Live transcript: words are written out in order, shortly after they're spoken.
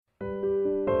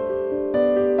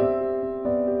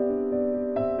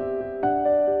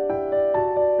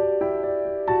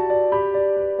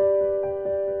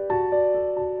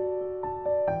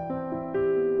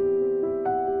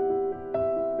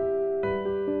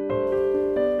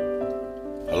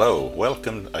Hello,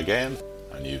 welcome again,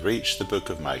 and you've reached the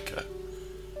book of Micah.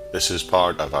 This is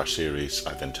part of our series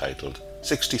I've entitled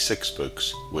 66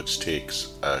 Books, which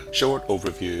takes a short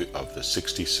overview of the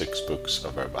 66 books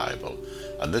of our Bible.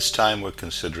 And this time we're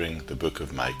considering the book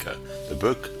of Micah, the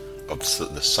book of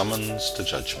the summons to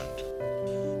judgment.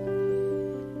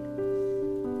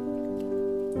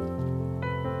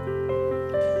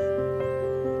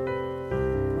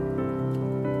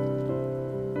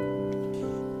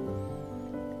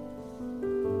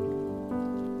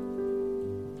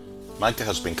 Micah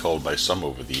has been called by some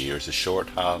over the years a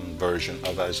shorthand version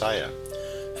of Isaiah.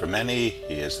 For many,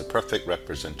 he is the perfect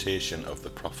representation of the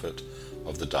prophet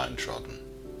of the downtrodden.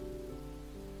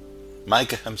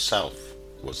 Micah himself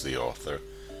was the author,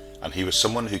 and he was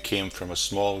someone who came from a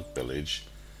small village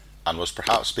and was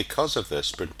perhaps because of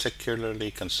this particularly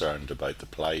concerned about the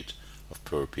plight of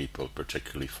poor people,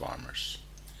 particularly farmers.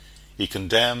 He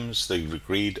condemns the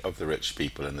greed of the rich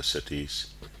people in the cities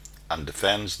and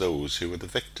defends those who were the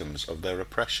victims of their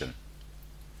oppression.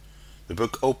 The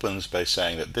book opens by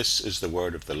saying that this is the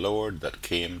word of the Lord that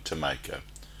came to Micah,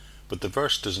 but the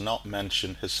verse does not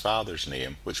mention his father's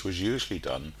name, which was usually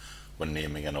done when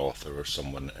naming an author or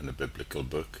someone in a biblical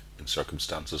book in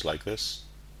circumstances like this.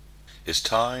 His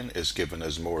town is given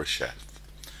as Moresheth,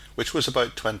 which was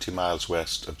about 20 miles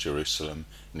west of Jerusalem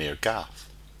near Gath.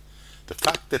 The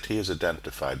fact that he is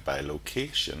identified by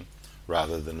location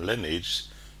rather than lineage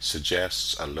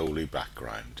suggests a lowly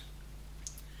background.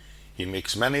 He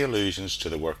makes many allusions to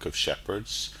the work of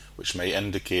shepherds, which may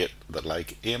indicate that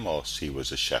like Amos he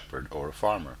was a shepherd or a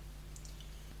farmer.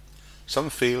 Some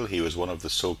feel he was one of the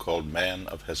so-called men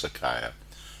of Hezekiah,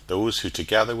 those who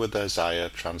together with Isaiah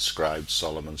transcribed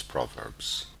Solomon's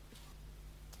Proverbs.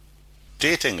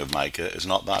 Dating of Micah is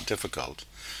not that difficult.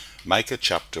 Micah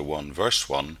chapter 1 verse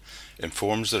 1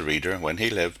 informs the reader when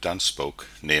he lived and spoke,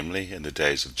 namely in the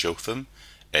days of Jotham,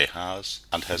 Ahaz,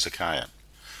 and Hezekiah.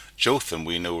 Jotham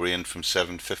we know reigned from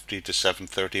 750 to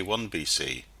 731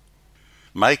 BC.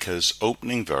 Micah's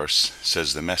opening verse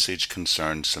says the message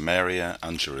concerned Samaria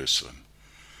and Jerusalem.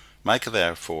 Micah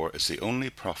therefore is the only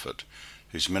prophet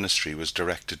whose ministry was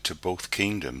directed to both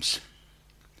kingdoms.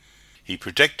 He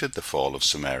predicted the fall of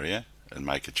Samaria in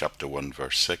Micah chapter 1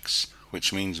 verse 6,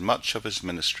 which means much of his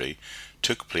ministry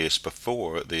took place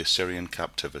before the Assyrian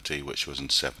captivity, which was in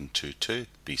 722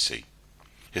 BC.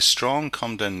 His strong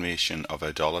condemnation of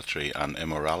idolatry and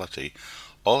immorality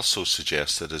also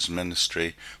suggests that his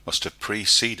ministry must have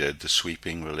preceded the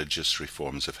sweeping religious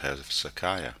reforms of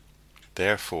Hezekiah.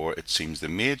 Therefore, it seems the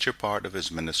major part of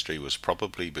his ministry was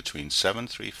probably between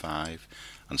 735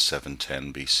 and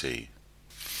 710 BC.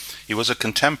 He was a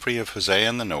contemporary of Hosea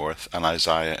in the north and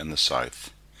Isaiah in the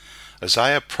south.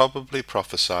 Isaiah probably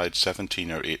prophesied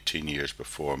 17 or 18 years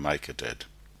before Micah did.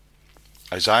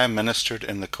 Isaiah ministered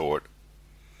in the court.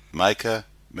 Micah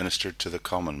ministered to the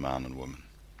common man and woman.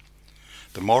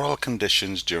 The moral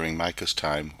conditions during Micah's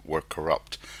time were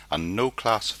corrupt, and no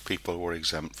class of people were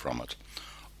exempt from it.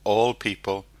 All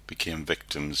people became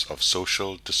victims of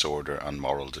social disorder and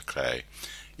moral decay,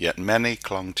 yet many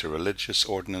clung to religious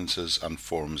ordinances and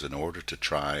forms in order to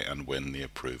try and win the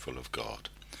approval of God.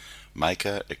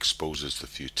 Micah exposes the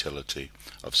futility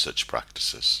of such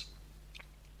practices.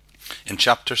 In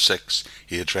chapter 6,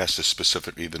 he addresses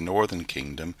specifically the northern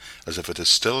kingdom as if it is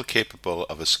still capable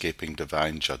of escaping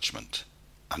divine judgment,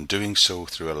 and doing so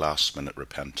through a last-minute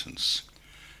repentance.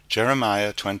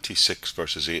 Jeremiah 26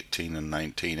 verses 18 and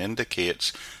 19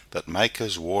 indicates that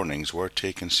Micah's warnings were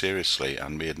taken seriously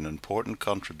and made an important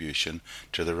contribution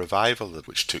to the revival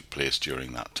which took place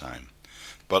during that time.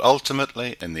 But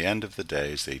ultimately, in the end of the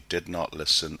days, they did not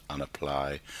listen and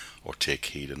apply or take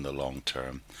heed in the long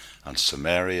term, and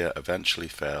Samaria eventually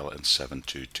fell in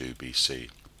 722 BC.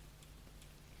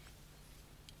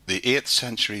 The 8th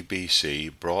century BC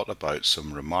brought about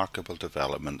some remarkable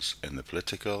developments in the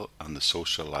political and the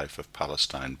social life of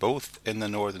Palestine, both in the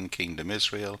northern kingdom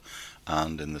Israel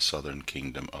and in the southern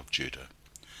kingdom of Judah.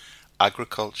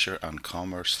 Agriculture and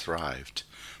commerce thrived,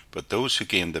 but those who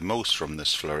gained the most from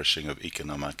this flourishing of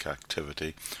economic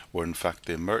activity were in fact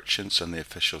the merchants and the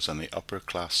officials and the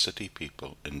upper-class city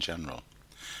people in general.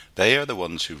 They are the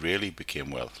ones who really became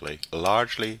wealthy,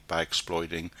 largely by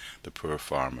exploiting the poor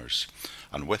farmers,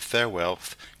 and with their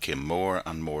wealth came more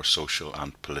and more social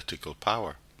and political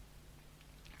power.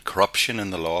 Corruption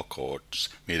in the law courts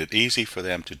made it easy for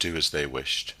them to do as they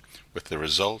wished, with the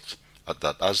result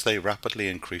that as they rapidly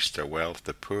increased their wealth,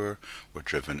 the poor were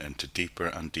driven into deeper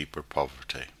and deeper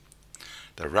poverty.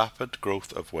 The rapid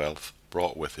growth of wealth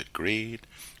brought with it greed,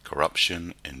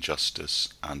 corruption, injustice,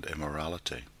 and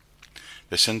immorality.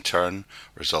 This in turn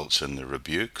results in the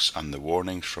rebukes and the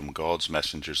warnings from God's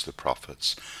messengers, the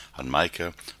prophets, and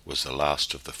Micah was the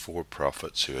last of the 4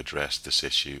 prophets who addressed this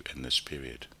issue in this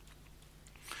period.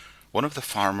 One of the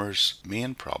farmers'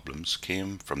 main problems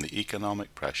came from the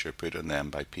economic pressure put on them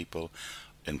by people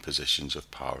in positions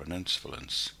of power and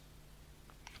influence.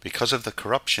 Because of the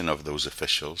corruption of those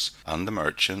officials and the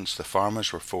merchants, the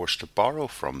farmers were forced to borrow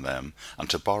from them and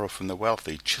to borrow from the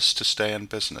wealthy just to stay in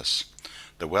business.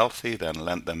 The wealthy then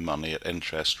lent them money at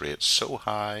interest rates so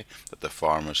high that the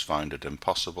farmers found it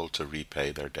impossible to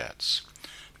repay their debts.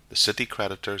 The city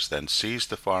creditors then seized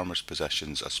the farmers'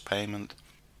 possessions as payment.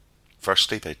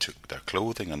 Firstly, they took their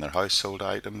clothing and their household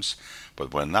items,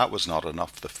 but when that was not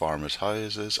enough, the farmers'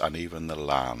 houses and even the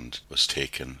land was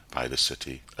taken by the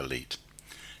city elite.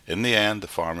 In the end, the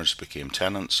farmers became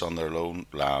tenants on their own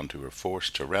land who were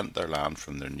forced to rent their land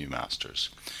from their new masters,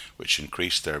 which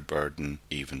increased their burden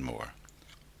even more.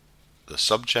 The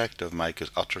subject of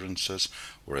Micah's utterances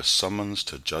were a summons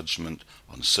to judgment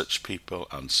on such people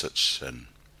and such sin.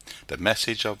 The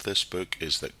message of this book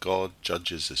is that God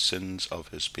judges the sins of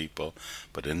his people,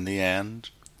 but in the end,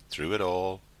 through it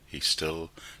all, he still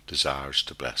desires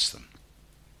to bless them.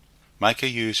 Micah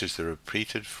uses the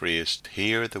repeated phrase,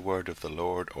 hear the word of the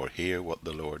Lord, or hear what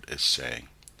the Lord is saying.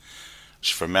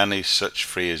 For many, such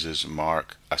phrases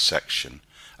mark a section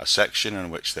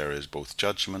in which there is both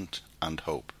judgment and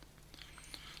hope.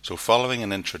 So following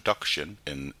an introduction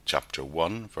in chapter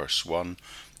 1, verse 1,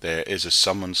 there is a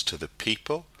summons to the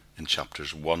people in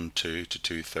chapters 1:2 to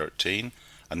 2:13,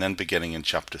 and then beginning in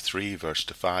chapter 3, verse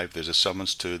 5, there's a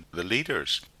summons to the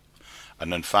leaders.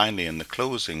 And then finally in the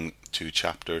closing 2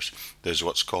 chapters, there's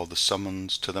what's called the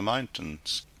summons to the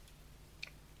mountains.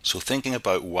 So thinking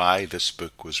about why this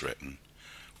book was written,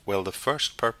 well, the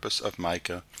first purpose of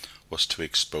Micah was to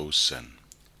expose sin.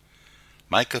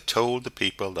 Micah told the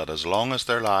people that as long as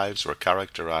their lives were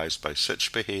characterized by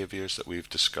such behaviors that we've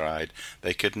described,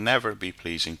 they could never be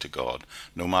pleasing to God,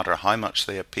 no matter how much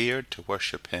they appeared to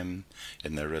worship him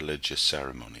in their religious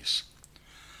ceremonies.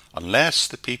 Unless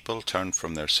the people turned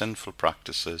from their sinful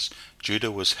practices,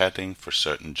 Judah was heading for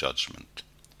certain judgment.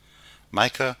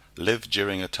 Micah lived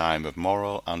during a time of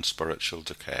moral and spiritual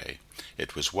decay.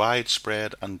 It was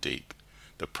widespread and deep.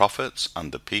 The prophets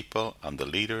and the people and the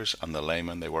leaders and the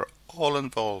laymen, they were all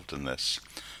involved in this.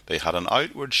 They had an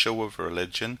outward show of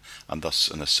religion and thus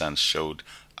in a sense showed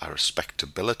a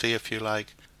respectability, if you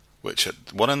like, which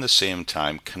at one and the same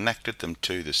time connected them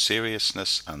to the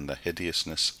seriousness and the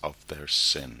hideousness of their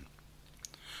sin.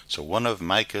 So one of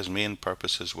Micah's main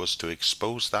purposes was to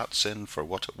expose that sin for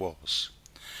what it was.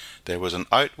 There was an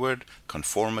outward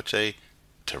conformity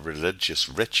to religious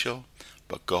ritual,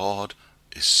 but God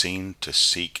is seen to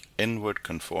seek inward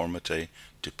conformity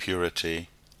to purity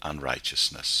and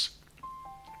righteousness.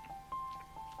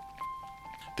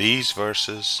 These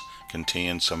verses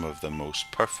contain some of the most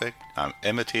perfect and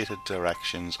imitated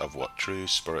directions of what true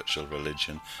spiritual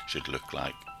religion should look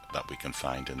like that we can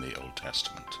find in the Old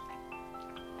Testament.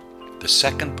 The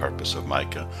second purpose of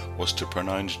Micah was to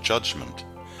pronounce judgment.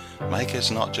 Micah is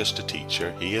not just a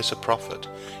teacher, he is a prophet.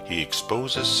 He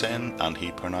exposes sin and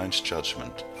he pronounced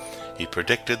judgment. He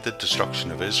predicted the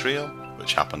destruction of Israel,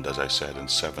 which happened, as I said, in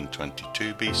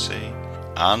 722 BC,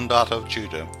 and that of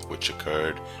Judah, which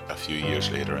occurred a few years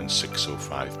later in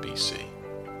 605 BC.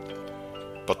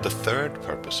 But the third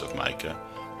purpose of Micah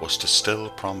was to still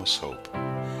promise hope.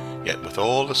 Yet with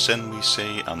all the sin we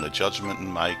see and the judgment in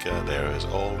Micah, there is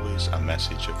always a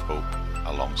message of hope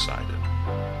alongside it.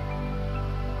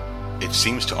 It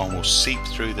seems to almost seep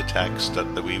through the text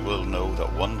that we will know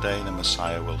that one day the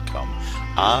Messiah will come,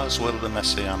 as will the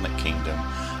Messianic kingdom,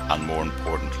 and more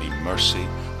importantly, mercy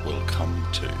will come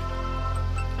too.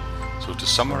 So to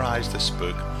summarize this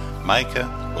book, Micah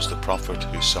was the prophet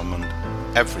who summoned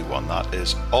everyone, that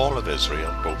is, all of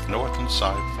Israel, both north and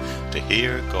south, to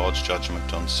hear God's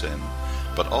judgment on sin,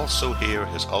 but also hear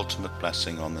his ultimate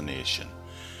blessing on the nation.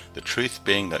 The truth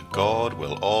being that God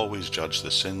will always judge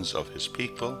the sins of his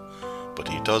people, but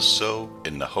he does so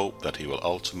in the hope that he will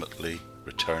ultimately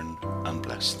return and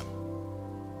bless them.